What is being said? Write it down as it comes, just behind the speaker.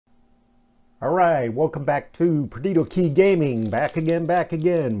All right, welcome back to Perdido Key Gaming. Back again.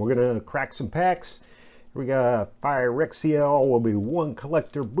 We're gonna crack some packs. We got Phyrexia will be one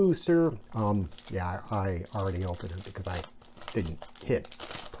collector booster. Yeah, I already opened it because I didn't hit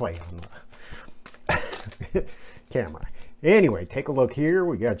play on the camera. Anyway, take a look here.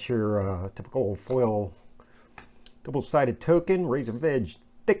 We got your typical foil double-sided token, Razor Veg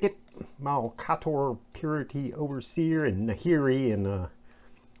Thicket, Malcator Purity Overseer, and Nahiri, and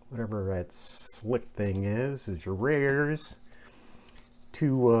whatever that slick thing is your rares.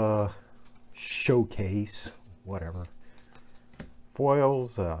 To showcase whatever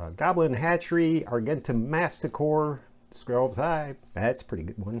foils, Goblin Hatchery, Argentum Masticore, Skrelv's Eye, that's a pretty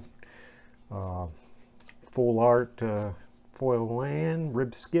good one. Full art foil land,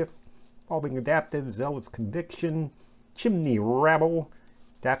 Rib Skiff, Evolving Adaptive, Zealot's Conviction, Chimney Rabble,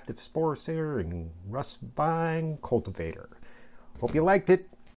 Adaptive Spore Singer, and Rust Vine Cultivator. Hope you liked it.